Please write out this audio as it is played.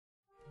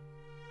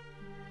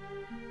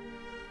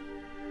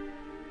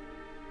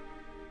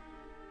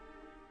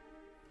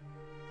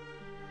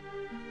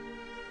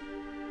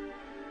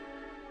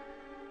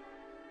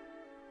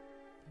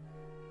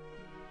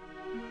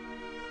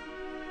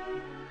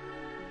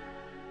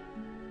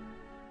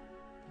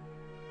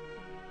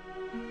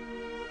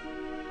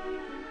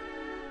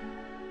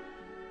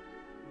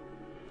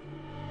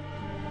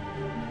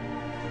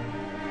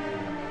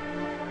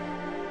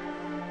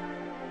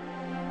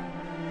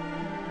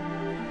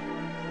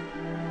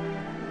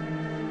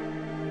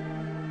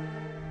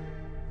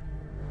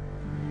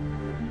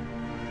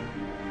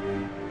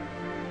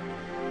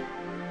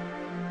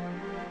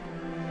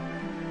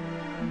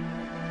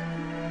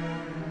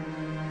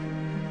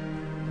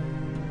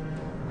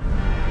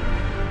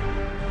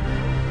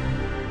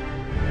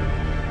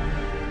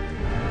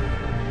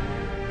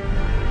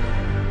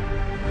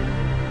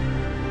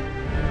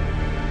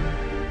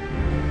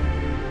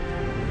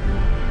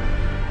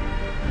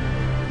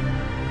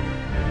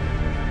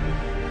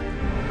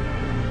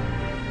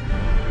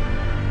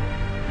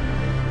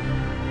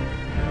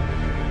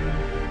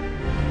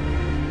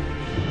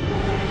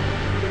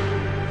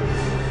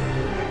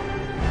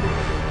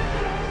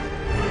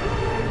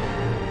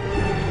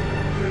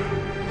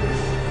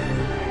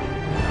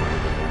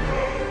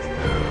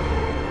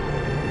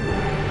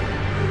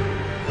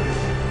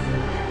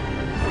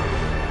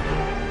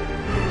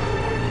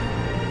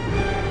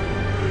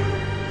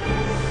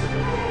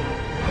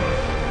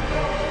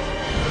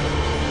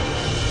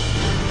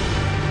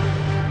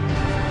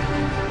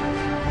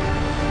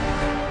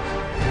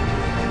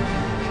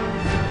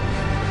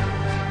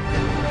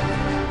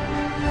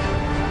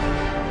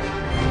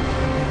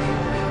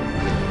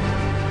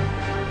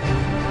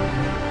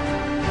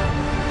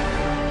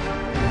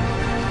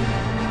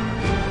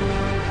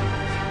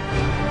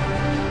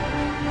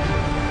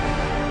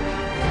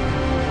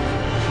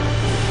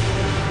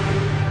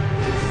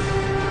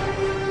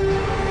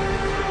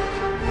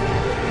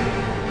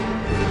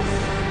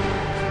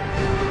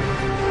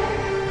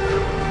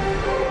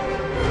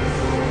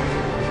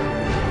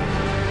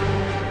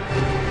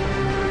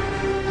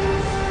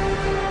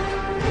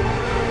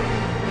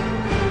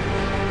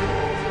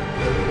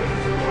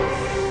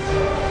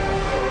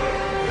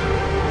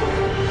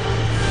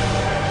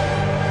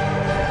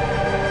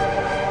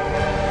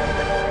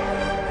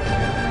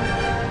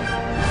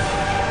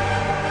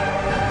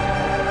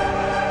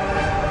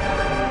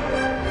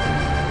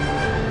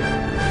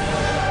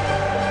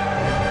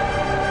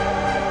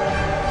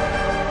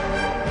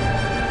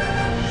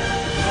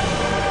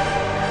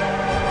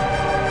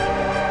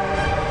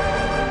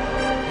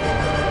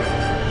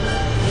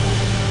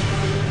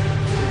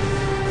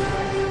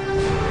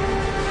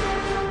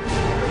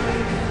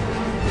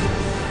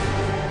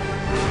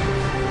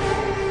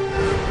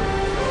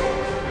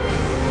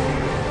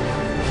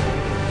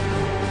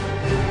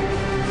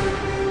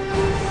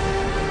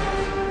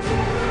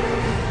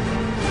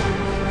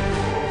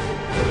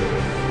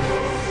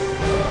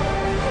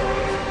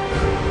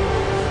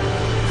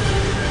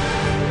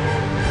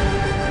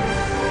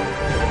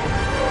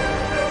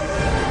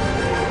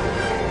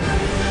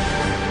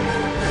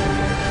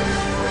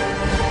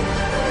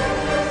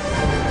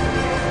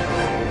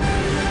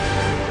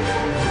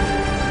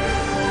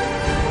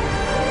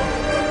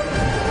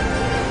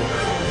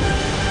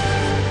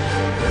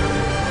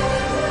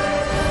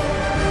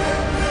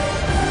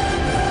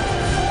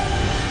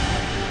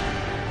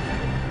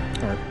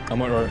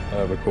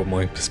to record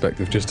my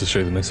perspective just to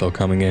show the missile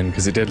coming in,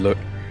 because it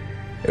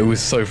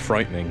was so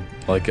frightening.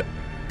 Like,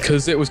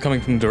 because it was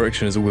coming from the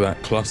direction as all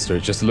that cluster,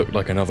 it just looked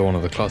like another one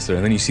of the cluster,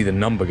 and then you see the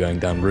number going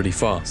down really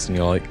fast, and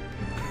you're like,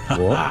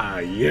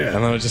 what? Yeah.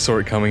 And then I just saw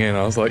it coming in,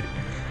 I was like,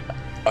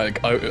 I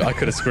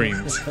could have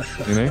screamed,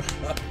 you know?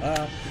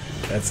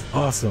 That's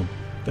awesome.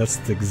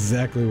 That's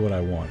exactly what I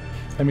want.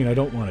 I mean, I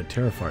don't want to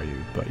terrify you,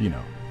 but, you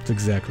know, it's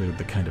exactly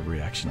the kind of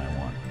reaction I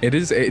want.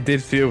 It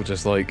did feel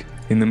just like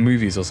in the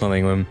movies or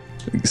something when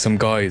some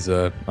guys,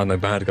 I don't know,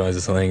 bad guys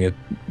or something, are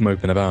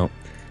moping about,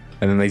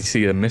 and then they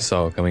see a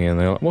missile coming in, and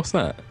they're like, what's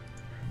that?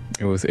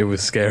 It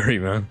was scary,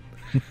 man.